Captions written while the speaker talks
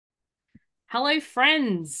Hello,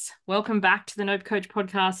 friends. Welcome back to the Nope Coach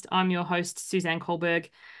podcast. I'm your host, Suzanne Kohlberg.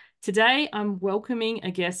 Today, I'm welcoming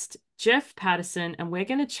a guest, Jeff Patterson, and we're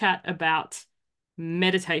going to chat about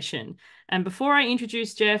meditation. And before I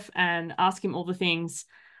introduce Jeff and ask him all the things,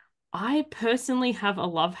 I personally have a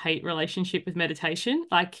love-hate relationship with meditation.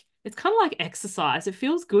 Like, it's kind of like exercise. It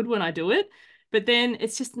feels good when I do it, but then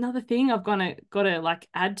it's just another thing I've gotta like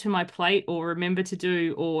add to my plate or remember to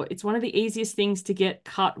do, or it's one of the easiest things to get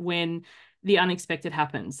cut when the unexpected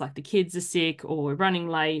happens, like the kids are sick or we're running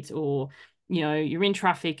late or you're in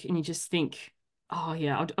traffic and you just think, oh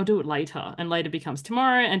yeah, I'll do it later, and later becomes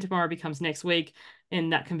tomorrow and tomorrow becomes next week,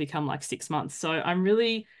 and that can become like 6 months. So I'm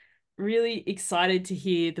really excited to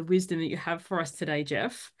hear the wisdom that you have for us today,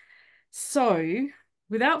 Jeff. So,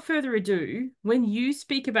 without further ado, when you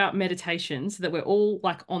speak about meditation, so that we're all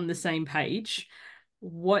like on the same page,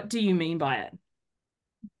 what do you mean by it?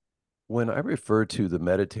 When I refer to the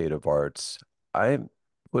meditative arts, I'm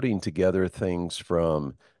putting together things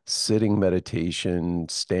from sitting meditation,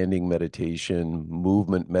 standing meditation,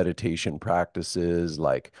 movement meditation practices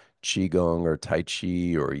like qigong or tai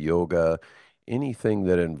chi or yoga, anything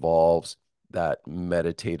that involves that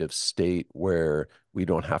meditative state where we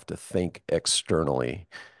don't have to think externally.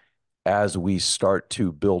 As we start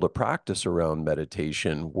to build a practice around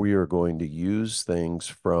meditation, we are going to use things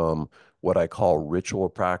from what I call ritual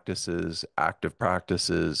practices, active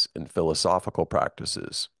practices, and philosophical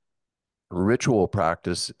practices. Ritual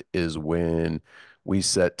practice is when we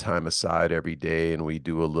set time aside every day and we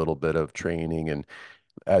do a little bit of training. And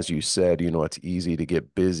as you said, it's easy to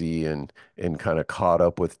get busy and kind of caught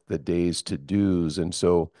up with the day's to-dos. And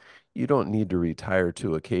so you don't need to retire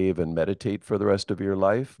to a cave and meditate for the rest of your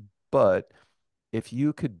life. But if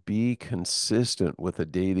you could be consistent with a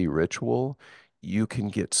daily ritual, you can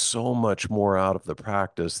get so much more out of the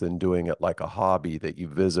practice than doing it like a hobby that you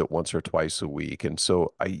visit once or twice a week. And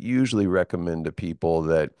so I usually recommend to people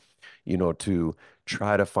that, to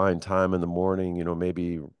try to find time in the morning,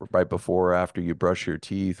 maybe right before or after you brush your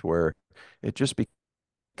teeth, where it just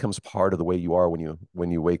becomes part of the way you are when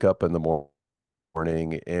you wake up in the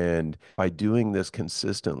morning. And by doing this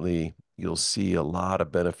consistently, you'll see a lot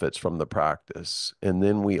of benefits from the practice. And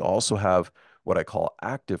then we also have what I call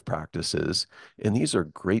active practices. And these are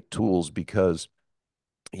great tools because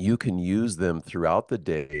you can use them throughout the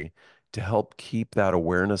day to help keep that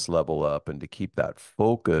awareness level up and to keep that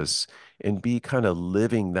focus and be kind of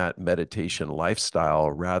living that meditation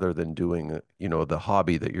lifestyle rather than doing, the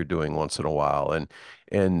hobby that you're doing once in a while.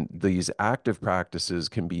 And these active practices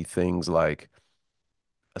can be things like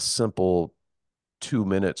a simple 2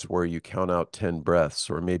 minutes where you count out 10 breaths,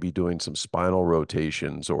 or maybe doing some spinal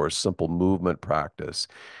rotations or a simple movement practice.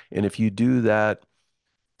 And if you do that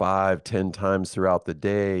 5, 10 times throughout the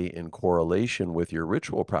day in correlation with your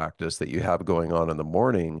ritual practice that you have going on in the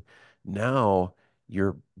morning, now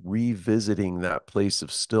you're revisiting that place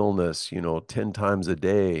of stillness, 10 times a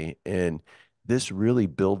day. And this really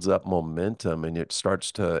builds up momentum and it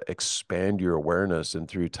starts to expand your awareness. And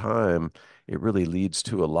through time, it really leads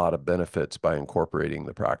to a lot of benefits by incorporating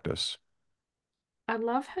the practice. I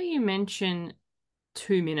love how you mention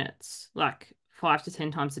 2 minutes, like 5 to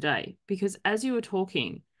 10 times a day, because as you were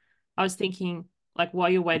talking, I was thinking, like, while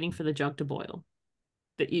you're waiting for the jug to boil,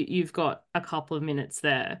 that you've got a couple of minutes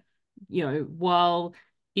there, while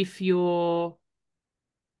if you're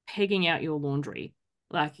pegging out your laundry,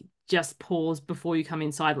 like just pause before you come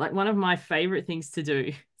inside. Like one of my favorite things to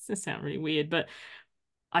do, it's gonna sound really weird, but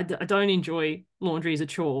I don't enjoy laundry as a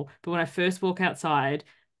chore. But when I first walk outside,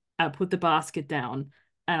 I put the basket down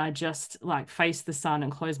and I just like face the sun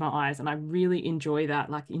and close my eyes. And I really enjoy that,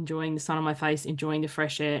 like enjoying the sun on my face, enjoying the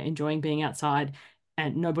fresh air, enjoying being outside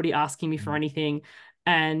and nobody asking me for anything.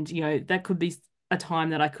 And, that could be a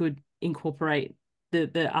time that I could incorporate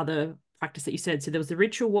the other practice that you said. So there was the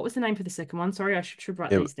ritual. What was the name for the second one? Sorry, I should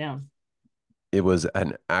write It, these down. it was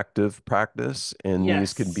an active practice, and Yes.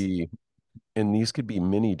 these could be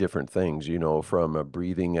many different things, from a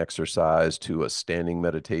breathing exercise to a standing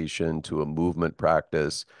meditation to a movement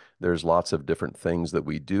practice. There's lots of different things that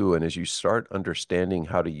we do. And as you start understanding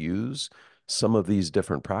how to use some of these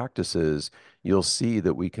different practices, you'll see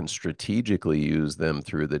that we can strategically use them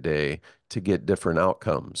through the day to get different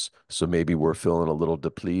outcomes. So maybe we're feeling a little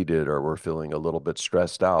depleted or we're feeling a little bit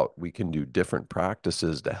stressed out. We can do different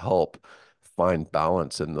practices to help find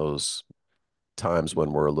balance in those times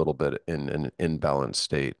when we're a little bit in an imbalanced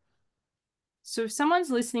state. So if someone's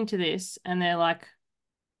listening to this and they're like,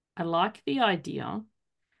 I like the idea,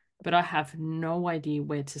 but I have no idea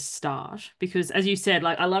where to start. Because as you said,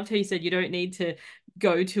 like I loved how you said you don't need to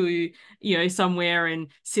go to, somewhere and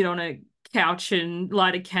sit on a couch and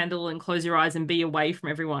light a candle and close your eyes and be away from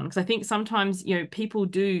everyone. Because I think sometimes, people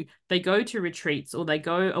they go to retreats or they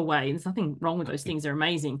go away. And there's nothing wrong with those things, they're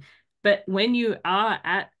amazing. But when you are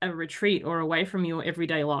at a retreat or away from your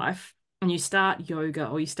everyday life and you start yoga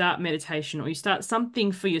or you start meditation or you start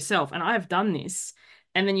something for yourself, and I've done this,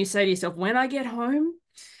 and then you say to yourself, when I get home,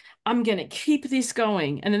 I'm going to keep this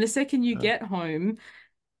going. And then the second you get home,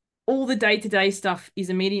 all the day-to-day stuff is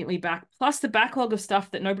immediately back, plus the backlog of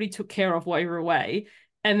stuff that nobody took care of while you were away.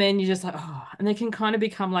 And then you're just like, oh, and they can kind of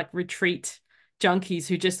become like retreat junkies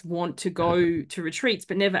who just want to go to retreats,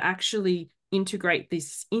 but never actually integrate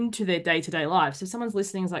this into their day-to-day life. So someone's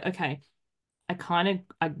listening is like, okay,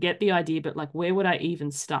 I get the idea, but like, where would I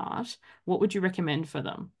even start? What would you recommend for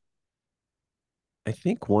them? I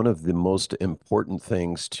think one of the most important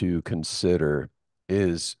things to consider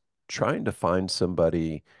is trying to find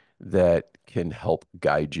somebody that can help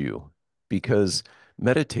guide you. Because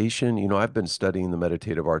meditation, I've been studying the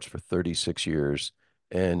meditative arts for 36 years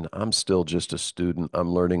and I'm still just a student.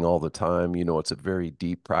 I'm learning all the time. It's a very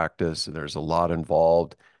deep practice and there's a lot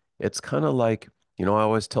involved. It's kind of like, I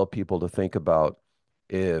always tell people to think about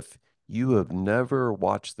if you have never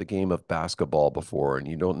watched the game of basketball before and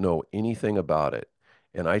you don't know anything about it,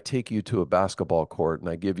 and I take you to a basketball court and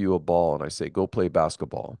I give you a ball and I say, go play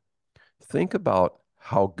basketball. Think about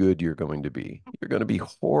how good you're going to be. You're going to be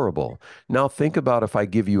horrible. Now, think about if I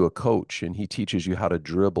give you a coach and he teaches you how to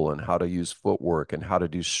dribble and how to use footwork and how to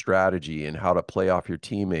do strategy and how to play off your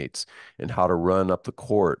teammates and how to run up the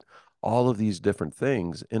court. All of these different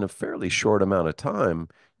things in a fairly short amount of time,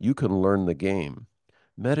 you can learn the game.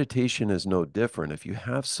 Meditation is no different. If you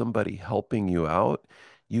have somebody helping you out,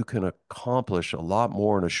 you can accomplish a lot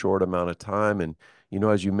more in a short amount of time. And,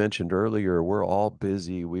 as you mentioned earlier, we're all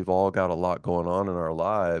busy. We've all got a lot going on in our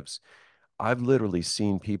lives. I've literally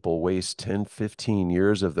seen people waste 10, 15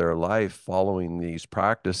 years of their life following these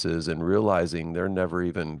practices and realizing they're never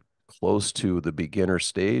even close to the beginner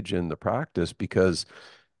stage in the practice because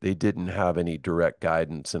they didn't have any direct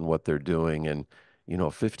guidance in what they're doing. And,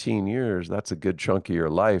 15 years, that's a good chunk of your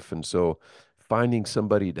life. And so finding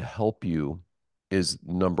somebody to help you is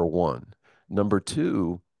number one. Number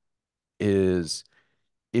two is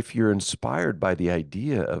if you're inspired by the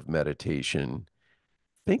idea of meditation,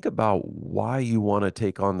 think about why you want to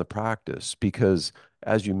take on the practice. Because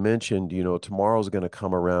as you mentioned, tomorrow's going to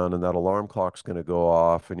come around and that alarm clock's going to go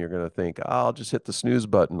off and you're going to think, "Oh, I'll just hit the snooze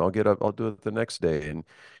button. I'll get up, I'll do it the next day." And,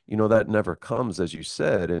 that never comes, as you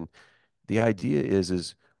said. And the idea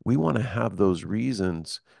is we want to have those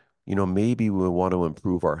reasons. Maybe we want to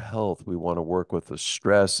improve our health. We want to work with the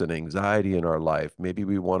stress and anxiety in our life. Maybe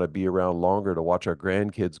we want to be around longer to watch our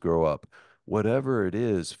grandkids grow up. Whatever it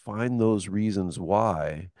is, find those reasons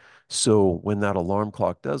why. So when that alarm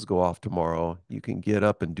clock does go off tomorrow, you can get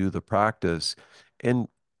up and do the practice. And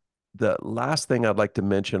the last thing I'd like to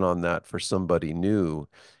mention on that for somebody new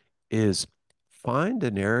is find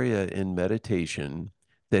an area in meditation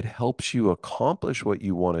that helps you accomplish what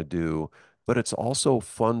you want to do, but it's also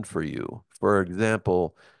fun for you. For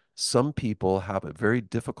example, some people have a very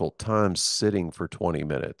difficult time sitting for 20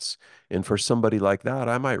 minutes. And for somebody like that,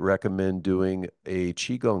 I might recommend doing a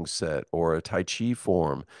qigong set or a tai chi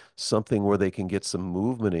form, something where they can get some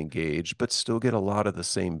movement engaged, but still get a lot of the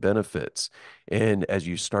same benefits. And as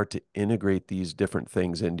you start to integrate these different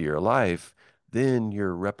things into your life, then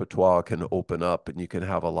your repertoire can open up and you can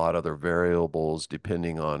have a lot of other variables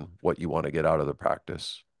depending on what you want to get out of the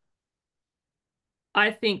practice.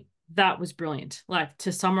 I think that was brilliant. Like,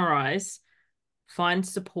 to summarize, find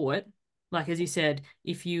support. Like, as you said,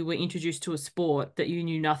 if you were introduced to a sport that you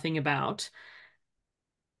knew nothing about,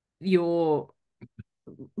 your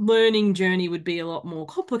learning journey would be a lot more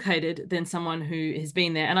complicated than someone who has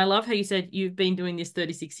been there. And I love how you said you've been doing this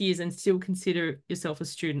 36 years and still consider yourself a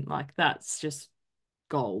student. Like, that's just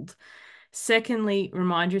gold. Secondly,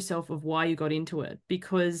 remind yourself of why you got into it,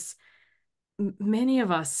 because many of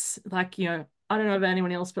us, like, I don't know about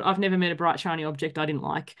anyone else, but I've never met a bright, shiny object I didn't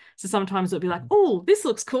like. So sometimes it'll be like, oh, this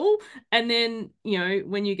looks cool. And then,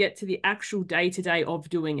 when you get to the actual day-to-day of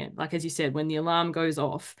doing it, like, as you said, when the alarm goes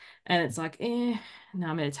off and it's like,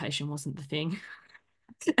 no, meditation wasn't the thing.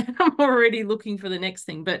 I'm already looking for the next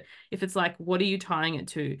thing. But if it's like, what are you tying it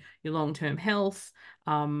to? Your long-term health,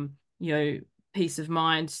 um, you know, peace of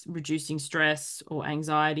mind, reducing stress or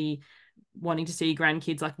anxiety, wanting to see your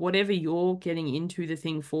grandkids, like whatever you're getting into the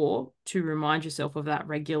thing for, to remind yourself of that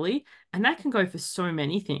regularly. And that can go for so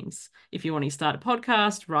many things. If you want to start a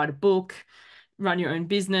podcast, write a book, run your own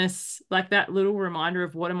business, like that little reminder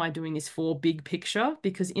of what am I doing this for, big picture,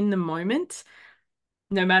 because in the moment,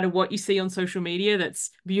 no matter what you see on social media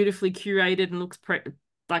that's beautifully curated and looks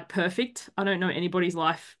like perfect. I don't know anybody's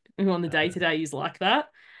life who on the day to day is like that.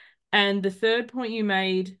 And the third point you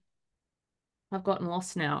made, I've gotten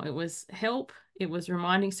lost now. It was help. It was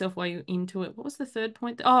reminding self while you're into it. What was the third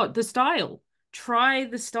point? Oh, the style. Try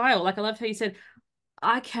the style. Like I loved how you said,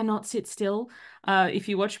 I cannot sit still. If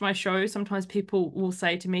you watch my show, sometimes people will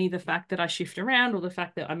say to me the fact that I shift around or the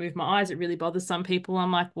fact that I move my eyes, it really bothers some people.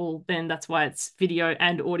 I'm like, well, then that's why it's video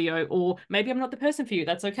and audio, or maybe I'm not the person for you.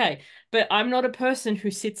 That's okay. But I'm not a person who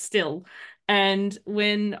sits still. And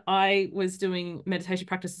when I was doing meditation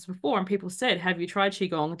practices before, and people said, have you tried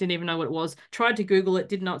qigong? Didn't even know what it was. Tried to Google it,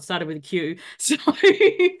 did not start it with a Q. So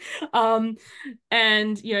um,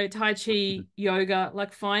 and tai chi, yoga,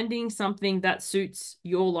 like finding something that suits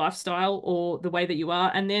your lifestyle or the way that you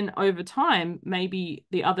are, and then over time maybe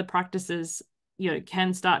the other practices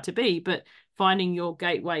can start to be, but finding your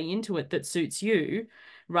gateway into it that suits you,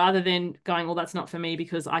 rather than going, well, that's not for me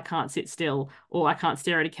because I can't sit still or I can't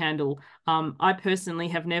stare at a candle. I personally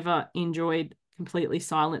have never enjoyed completely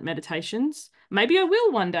silent meditations. Maybe I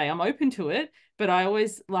will one day. I'm open to it, but I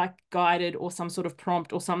always like guided or some sort of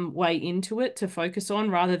prompt or some way into it to focus on,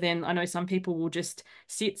 rather than, I know some people will just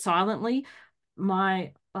sit silently.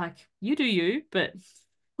 Like, you do you, but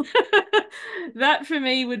that for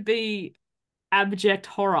me would be abject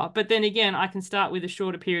horror. But then again, I can start with a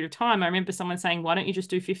shorter period of time. I remember someone saying, why don't you just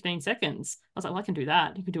do 15 seconds? I was like, well, I can do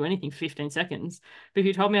that. You can do anything for 15 seconds. But if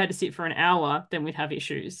you told me I had to sit for an hour, then we'd have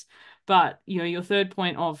issues. But, your third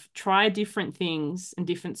point of try different things and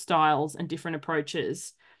different styles and different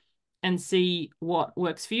approaches and see what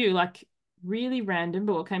works for you. Like, really random,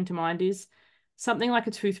 but what came to mind is something like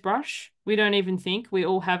a toothbrush. We don't even think. We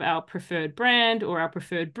all have our preferred brand or our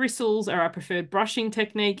preferred bristles or our preferred brushing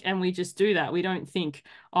technique, and we just do that. We don't think,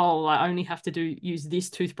 oh, I only have to use this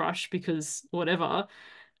toothbrush because whatever.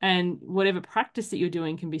 And whatever practice that you're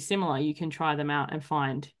doing can be similar. You can try them out and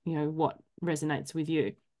find, what resonates with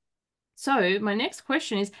you. So my next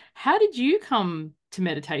question is, how did you come to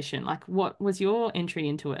meditation? Like, what was your entry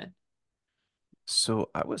into it? So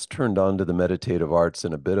I was turned on to the meditative arts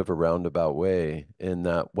in a bit of a roundabout way, in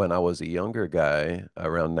that when I was a younger guy,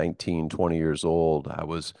 around 19, 20 years old, I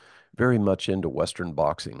was very much into Western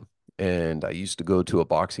boxing. And I used to go to a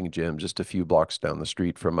boxing gym just a few blocks down the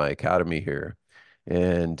street from my academy here.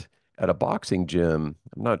 And at a boxing gym,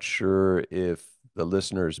 I'm not sure if the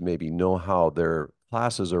listeners maybe know how their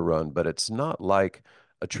classes are run, but it's not like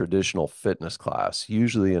a traditional fitness class.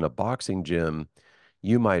 Usually in a boxing gym,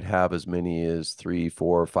 you might have as many as three,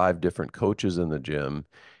 four, or five different coaches in the gym.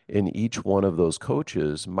 And each one of those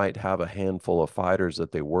coaches might have a handful of fighters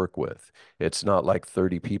that they work with. It's not like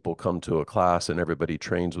 30 people come to a class and everybody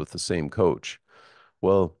trains with the same coach.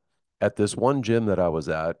 Well, at this one gym that I was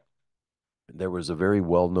at, there was a very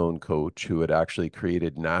well-known coach who had actually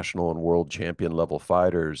created national and world champion level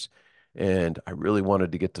fighters. And I really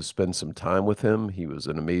wanted to get to spend some time with him. He was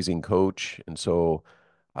an amazing coach. And so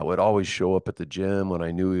I would always show up at the gym when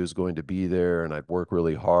I knew he was going to be there, and I'd work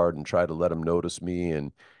really hard and try to let him notice me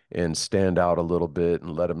and stand out a little bit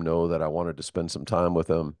and let him know that I wanted to spend some time with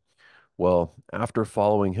him. Well, after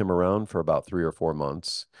following him around for about 3 or 4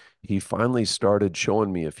 months, he finally started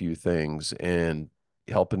showing me a few things and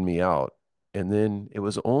helping me out. And then it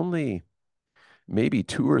was only maybe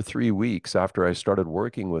 2 or 3 weeks after I started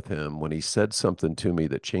working with him when he said something to me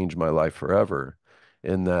that changed my life forever.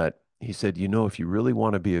 In that he said, if you really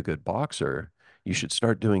want to be a good boxer, you should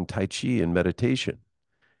start doing Tai Chi and meditation.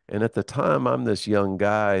 And at the time, I'm this young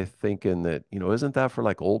guy thinking that, isn't that for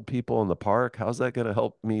like old people in the park? How's that going to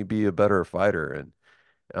help me be a better fighter?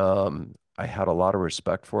 And I had a lot of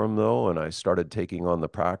respect for him though, and I started taking on the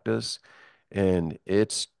practice, and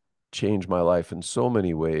it's changed my life in so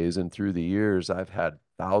many ways. And through the years, I've had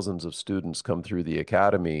thousands of students come through the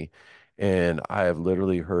academy, and I have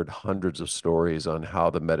literally heard hundreds of stories on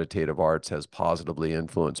how the meditative arts has positively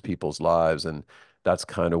influenced people's lives. And that's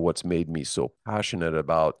kind of what's made me so passionate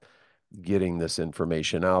about getting this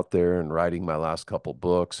information out there and writing my last couple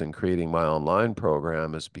books and creating my online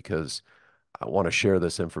program, is because I want to share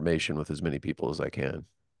this information with as many people as I can.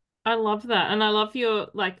 I love that. And I love your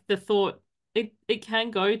like the thought it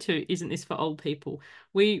can go to, isn't this for old people?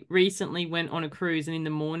 We recently went on a cruise and in the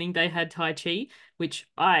morning they had Tai Chi, which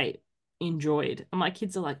I enjoyed. And my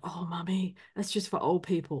kids are like, oh, mummy, that's just for old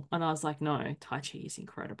people. And I was like, no, Tai Chi is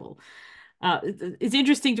incredible. It's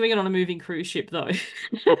interesting doing it on a moving cruise ship, though.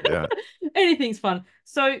 Yeah. Anything's fun.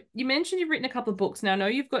 So you mentioned you've written a couple of books. Now, I know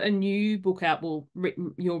you've got a new book out. Well,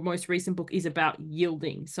 written, your most recent book is about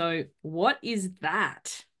yielding. So what is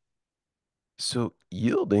that? So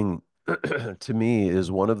yielding to me is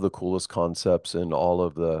one of the coolest concepts in all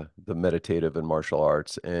of the meditative and martial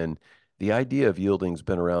arts. And the idea of yielding's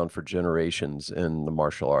been around for generations in the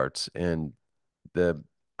martial arts, and the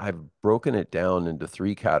I've broken it down into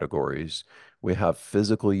three categories. We have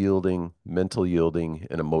physical yielding, mental yielding,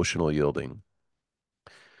 and emotional yielding.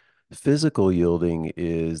 Physical yielding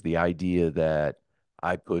is the idea that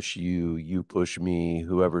I push you, you push me,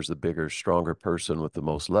 whoever's the bigger, stronger person with the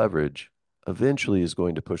most leverage eventually is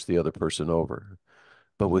going to push the other person over.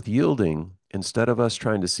 But with yielding, instead of us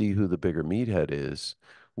trying to see who the bigger meathead is,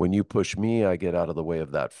 when you push me, I get out of the way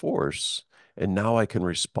of that force. And now I can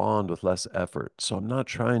respond with less effort. So I'm not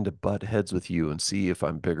trying to butt heads with you and see if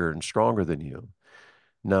I'm bigger and stronger than you.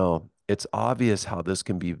 Now, it's obvious how this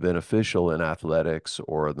can be beneficial in athletics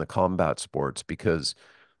or in the combat sports because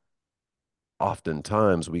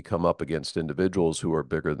oftentimes we come up against individuals who are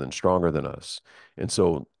bigger than stronger than us. And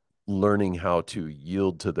so learning how to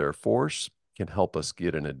yield to their force can help us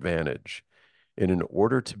get an advantage. And in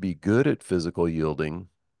order to be good at physical yielding,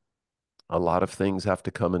 a lot of things have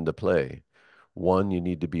to come into play. One, you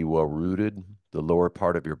need to be well rooted. The lower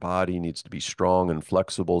part of your body needs to be strong and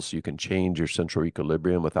flexible so you can change your central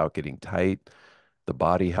equilibrium without getting tight. The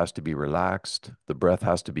body has to be relaxed, the breath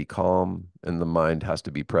has to be calm, and the mind has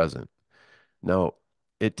to be present. Now,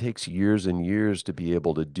 it takes years and years to be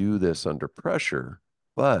able to do this under pressure,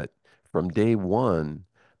 but from day one,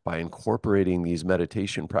 by incorporating these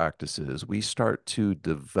meditation practices, we start to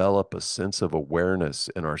develop a sense of awareness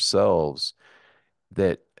in ourselves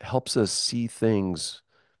that helps us see things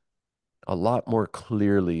a lot more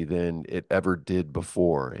clearly than it ever did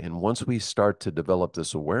before. And once we start to develop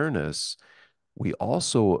this awareness, we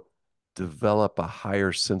also develop a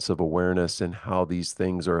higher sense of awareness in how these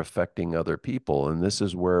things are affecting other people. And this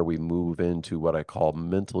is where we move into what I call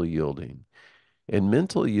mental yielding. In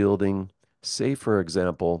mental yielding, say, for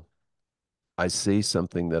example, I say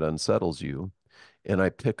something that unsettles you, and I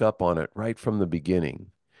pick up on it right from the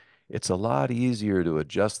beginning. It's a lot easier to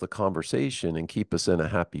adjust the conversation and keep us in a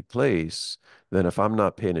happy place than if I'm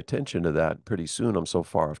not paying attention to that. Pretty soon I'm so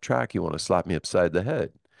far off track, you want to slap me upside the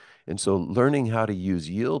head. And so learning how to use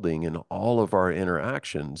yielding in all of our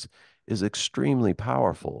interactions is extremely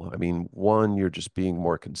powerful. I mean, one, you're just being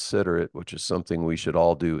more considerate, which is something we should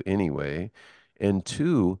all do anyway. And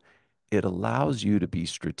two, it allows you to be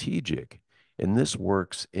strategic. And this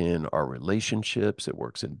works in our relationships, it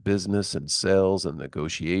works in business and sales and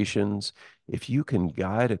negotiations. If you can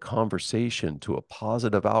guide a conversation to a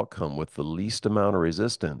positive outcome with the least amount of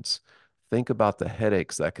resistance, think about the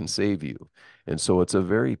headaches that can save you. And so it's a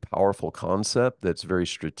very powerful concept that's very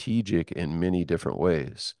strategic in many different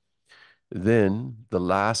ways. Then the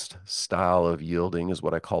last style of yielding is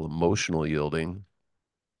what I call emotional yielding.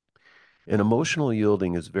 And emotional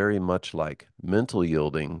yielding is very much like mental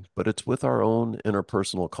yielding, but it's with our own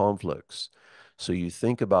interpersonal conflicts. So you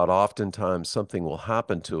think about oftentimes something will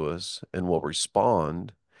happen to us and we'll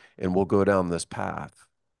respond and we'll go down this path.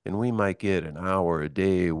 And we might get an hour, a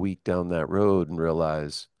day, a week down that road and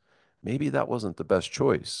realize maybe that wasn't the best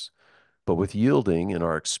choice. But with yielding and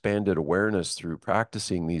our expanded awareness through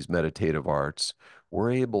practicing these meditative arts,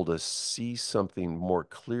 we're able to see something more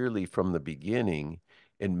clearly from the beginning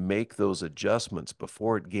and make those adjustments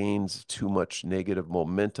before it gains too much negative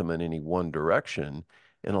momentum in any one direction.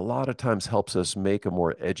 And a lot of times helps us make a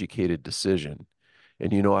more educated decision.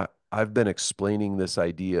 And, I've been explaining this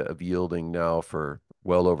idea of yielding now for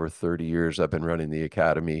well over 30 years. I've been running the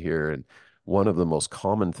academy here. And one of the most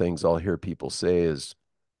common things I'll hear people say is,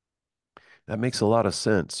 that makes a lot of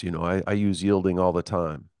sense. I use yielding all the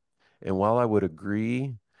time. And while I would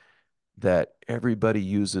agree that everybody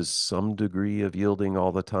uses some degree of yielding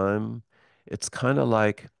all the time, it's kind of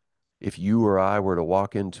like if you or I were to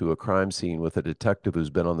walk into a crime scene with a detective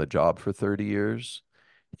who's been on the job for 30 years,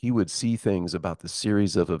 he would see things about the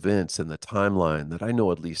series of events and the timeline that I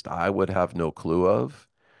know at least I would have no clue of.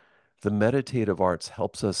 The meditative arts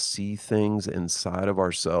helps us see things inside of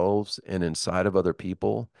ourselves and inside of other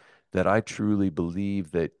people that I truly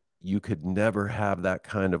believe that you could never have that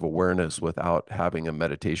kind of awareness without having a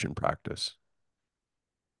meditation practice.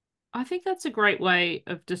 I think that's a great way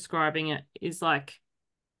of describing it is like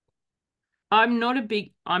I'm not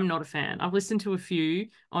a fan. I've listened to a few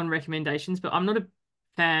on recommendations, but I'm not a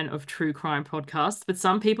fan of true crime podcasts. But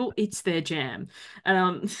some people, it's their jam.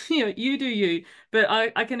 And you do you. But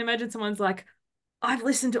I can imagine someone's like, I've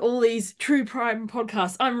listened to all these true crime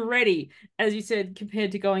podcasts. I'm ready. As you said,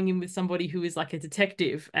 compared to going in with somebody who is like a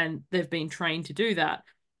detective and they've been trained to do that.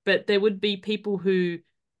 But there would be people who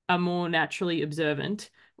are more naturally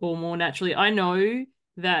observant or more naturally. I know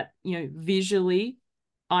that, visually,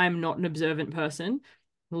 I'm not an observant person.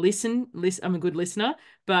 Listen, I'm a good listener.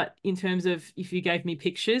 But in terms of if you gave me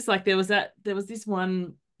pictures, like there was this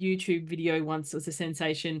one YouTube video once, it was a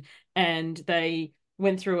sensation, and they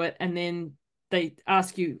went through it, and then they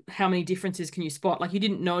ask you how many differences can you spot. Like you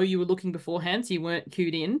didn't know you were looking beforehand, so you weren't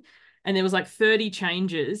cued in, and there was like 30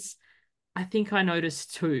 changes. I think I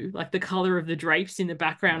noticed two, like the color of the drapes in the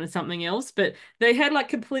background and something else, but they had like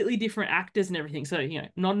completely different actors and everything. So,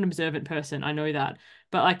 not an observant person, I know that.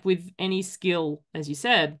 But like with any skill, as you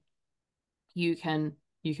said, you can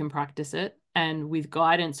you can practice it, and with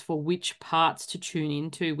guidance for which parts to tune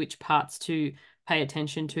into, which parts to pay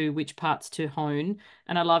attention to, which parts to hone.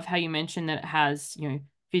 And I love how you mentioned that it has,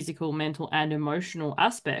 physical, mental, and emotional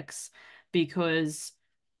aspects, because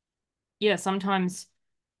yeah, sometimes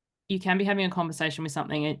you can be having a conversation with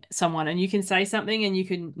someone, and you can say something and you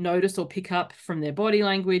can notice or pick up from their body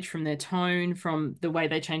language, from their tone, from the way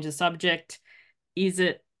they change the subject. Is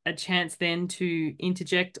it a chance then to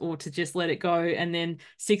interject or to just let it go? And then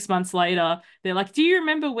 6 months later, they're like, do you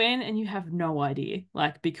remember when? And you have no idea,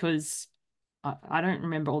 like, because I don't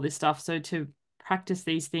remember all this stuff. So to practice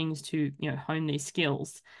these things, to, hone these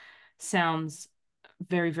skills, sounds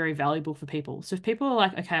very, very valuable for people. So if people are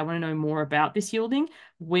like, okay, I want to know more about this yielding,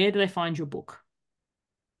 where do they find your book?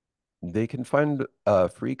 They can find a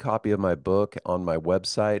free copy of my book on my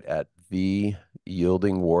website at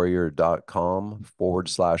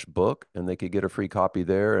theyieldingwarrior.com/book, and they could get a free copy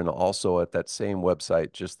there. And also at that same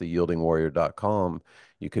website, just theyieldingwarrior.com,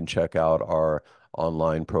 you can check out our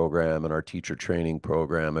online program and our teacher training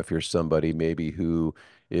program. If you're somebody maybe who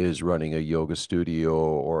is running a yoga studio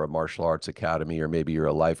or a martial arts academy, or maybe you're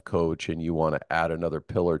a life coach and you want to add another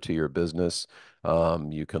pillar to your business,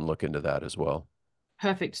 you can look into that as well.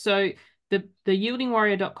 Perfect. So the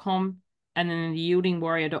yieldingwarrior.com and then the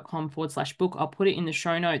yieldingwarrior.com/book. I'll put it in the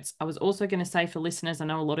show notes. I was also going to say, for listeners, I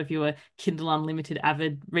know a lot of you are Kindle Unlimited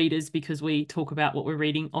avid readers because we talk about what we're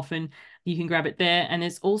reading often. You can grab it there. And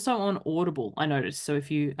it's also on Audible, I noticed. So if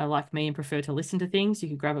you are like me and prefer to listen to things, you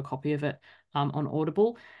can grab a copy of it on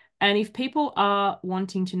Audible. And if people are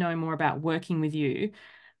wanting to know more about working with you,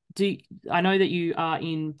 do I know that you are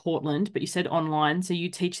in Portland, but you said online, so you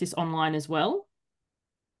teach this online as well?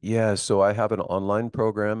 Yeah, so I have an online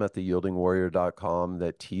program at theyieldingwarrior.com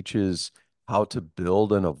that teaches how to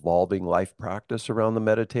build an evolving life practice around the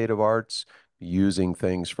meditative arts, using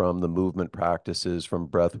things from the movement practices, from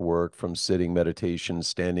breath work, from sitting meditation,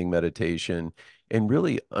 standing meditation, and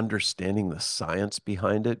really understanding the science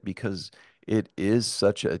behind it, because it is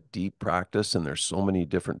such a deep practice and there's so many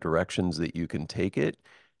different directions that you can take it.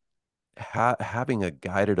 Having a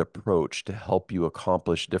guided approach to help you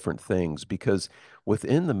accomplish different things, because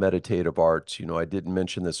within the meditative arts, I didn't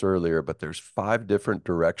mention this earlier, but there's 5 different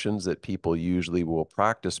directions that people usually will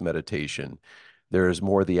practice meditation. There's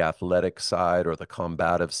more the athletic side or the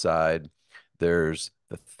combative side. There's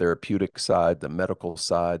the therapeutic side, the medical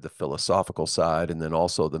side, the philosophical side, and then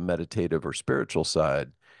also the meditative or spiritual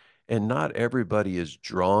side. And not everybody is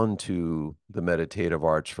drawn to the meditative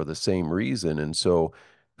arts for the same reason. And so,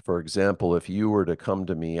 for example, if you were to come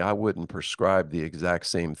to me, I wouldn't prescribe the exact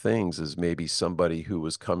same things as maybe somebody who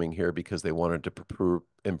was coming here because they wanted to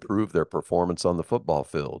improve their performance on the football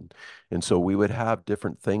field. And so we would have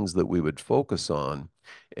different things that we would focus on.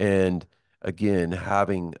 And again,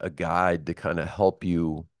 having a guide to kind of help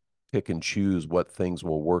you pick and choose what things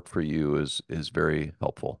will work for you is very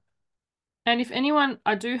helpful. And if anyone,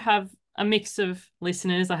 I do have a mix of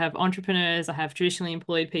listeners. I have entrepreneurs, I have traditionally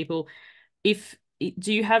employed people. If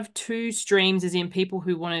Do you have two streams, as in people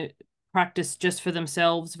who want to practice just for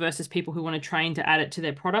themselves versus people who want to train to add it to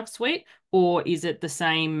their product suite, or is it the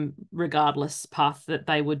same regardless path that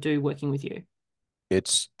they would do working with you?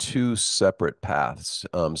 It's 2 separate paths.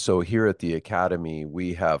 So here at the Academy,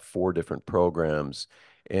 we have 4 different programs,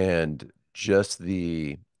 and just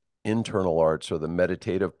the internal arts or the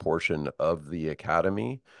meditative portion of the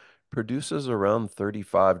Academy produces around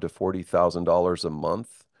 35 to $40,000 a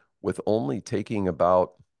month, with only taking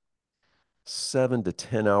about 7 to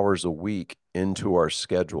 10 hours a week into our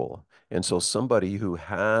schedule. And so somebody who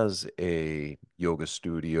has a yoga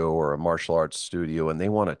studio or a martial arts studio and they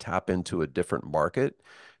want to tap into a different market,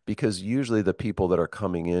 because usually the people that are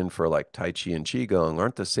coming in for like Tai Chi and Qigong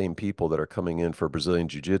aren't the same people that are coming in for Brazilian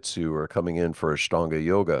Jiu-Jitsu or coming in for Ashtanga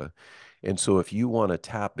yoga. And so if you want to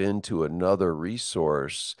tap into another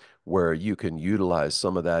resource where you can utilize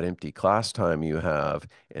some of that empty class time you have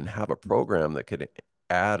and have a program that could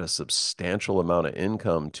add a substantial amount of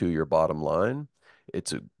income to your bottom line,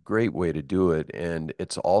 it's a great way to do it. And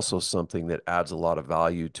it's also something that adds a lot of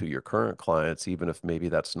value to your current clients, even if maybe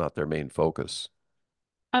that's not their main focus.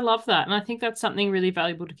 I love that. And I think that's something really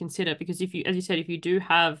valuable to consider, because if you, as you said, if you do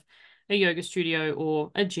have a yoga studio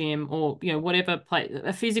or a gym or, whatever place,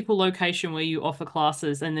 a physical location where you offer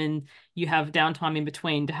classes, and then you have downtime in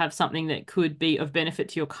between, to have something that could be of benefit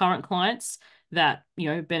to your current clients that,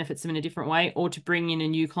 benefits them in a different way, or to bring in a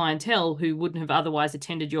new clientele who wouldn't have otherwise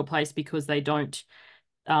attended your place because they don't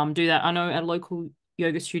do that. I know a local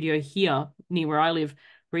yoga studio here near where I live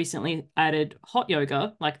recently added hot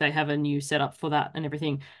yoga, like they have a new setup for that and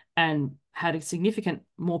everything, and had a significant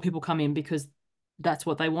more people come in because that's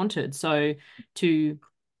what they wanted. So to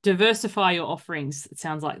diversify your offerings, it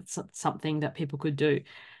sounds like something that people could do.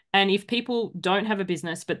 And if people don't have a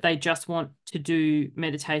business, but they just want to do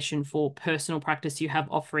meditation for personal practice, you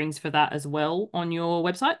have offerings for that as well on your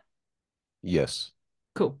website? Yes.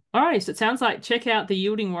 Cool. All right. So it sounds like check out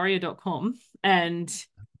theyieldingwarrior.com and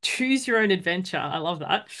choose your own adventure. I love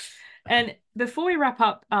that. And before we wrap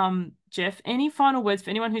up, Jeff, any final words for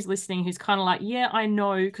anyone who's listening who's kind of like, yeah, I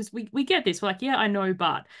know, because we get this. We're like, yeah, I know,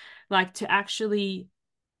 but like to actually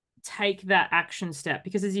take that action step,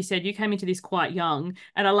 because as you said, you came into this quite young,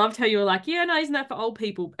 and I loved how you were like, yeah, no, isn't that for old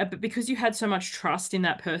people? But because you had so much trust in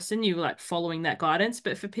that person, you were like following that guidance.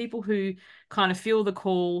 But for people who kind of feel the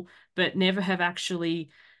call but never have actually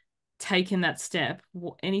taken that step,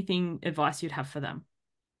 anything advice you'd have for them?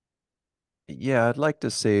 Yeah, I'd like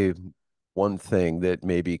to say one thing that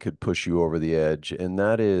maybe could push you over the edge, and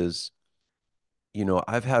that is,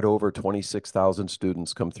 I've had over 26,000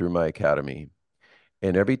 students come through my academy.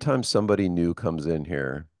 And every time somebody new comes in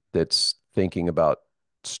here that's thinking about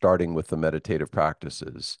starting with the meditative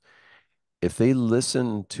practices, if they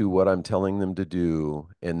listen to what I'm telling them to do,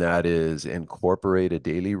 and that is incorporate a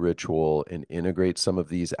daily ritual and integrate some of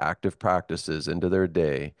these active practices into their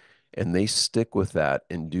day, and they stick with that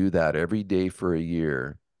and do that every day for a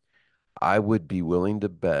year, I would be willing to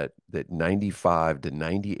bet that 95 to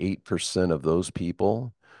 98% of those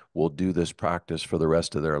people will do this practice for the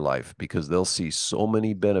rest of their life because they'll see so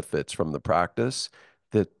many benefits from the practice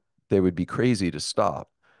that they would be crazy to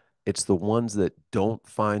stop. It's the ones that don't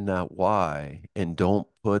find that why and don't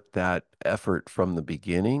put that effort from the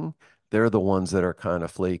beginning. They're the ones that are kind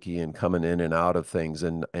of flaky and coming in and out of things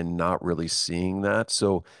and not really seeing that.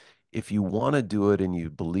 So if you want to do it and you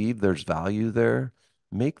believe there's value there,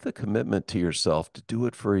 make the commitment to yourself to do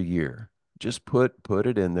it for a year. Just put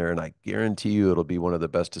it in there, and I guarantee you it'll be one of the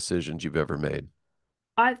best decisions you've ever made.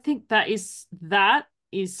 I think that is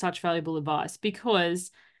such valuable advice, because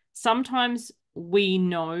sometimes we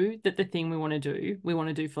know that the thing we want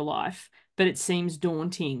to do for life, but it seems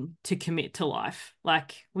daunting to commit to life,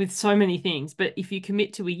 like with so many things. But if you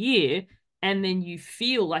commit to a year and then you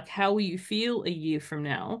feel like, how will you feel a year from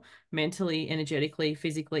now, mentally, energetically,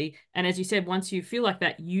 physically? And as you said, once you feel like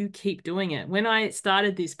that, you keep doing it. When I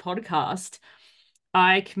started this podcast,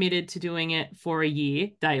 I committed to doing it for a year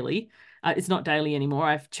daily. It's not daily anymore.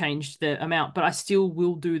 I've changed the amount, but I still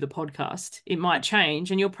will do the podcast. It might change,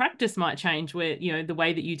 and your practice might change, where, the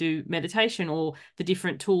way that you do meditation or the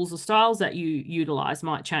different tools or styles that you utilize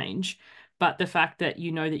might change. But the fact that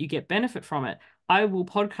you know that you get benefit from it, I will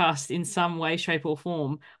podcast in some way, shape, or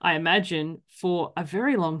form, I imagine, for a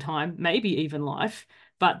very long time, maybe even life.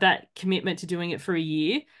 But that commitment to doing it for a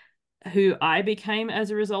year, who I became as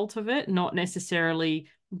a result of it, not necessarily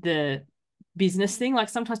the business thing. Like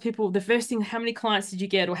sometimes people, the first thing, how many clients did you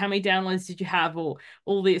get, or how many downloads did you have, or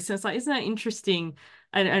all this. And it's like, isn't that interesting?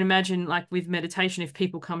 And imagine, like with meditation, if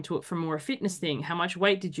people come to it from more a fitness thing, how much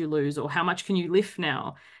weight did you lose, or how much can you lift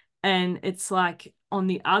now? And it's like on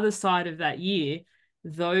the other side of that year,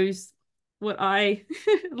 those, what I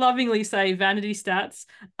lovingly say, vanity stats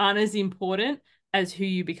aren't as important as who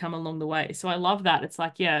you become along the way. So I love that. It's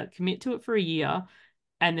like, yeah, commit to it for a year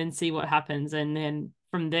and then see what happens. And then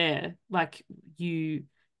from there, like you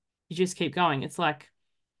just keep going. It's like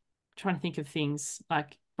trying to think of things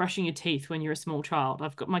like brushing your teeth when you're a small child.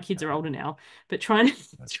 I've got, my kids are older now, but trying to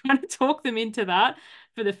trying to talk them into that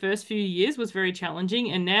for the first few years was very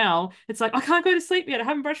challenging. And now it's like, I can't go to sleep yet. I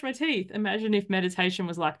haven't brushed my teeth. Imagine if meditation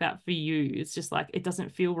was like that for you. It's just like, it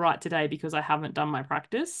doesn't feel right today because I haven't done my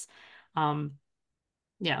practice. Um,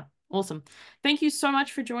 yeah, awesome. Thank you so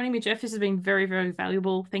much for joining me, Jeff. This has been very, very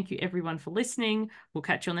valuable. Thank you everyone for listening. We'll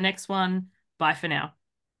catch you on the next one. Bye for now.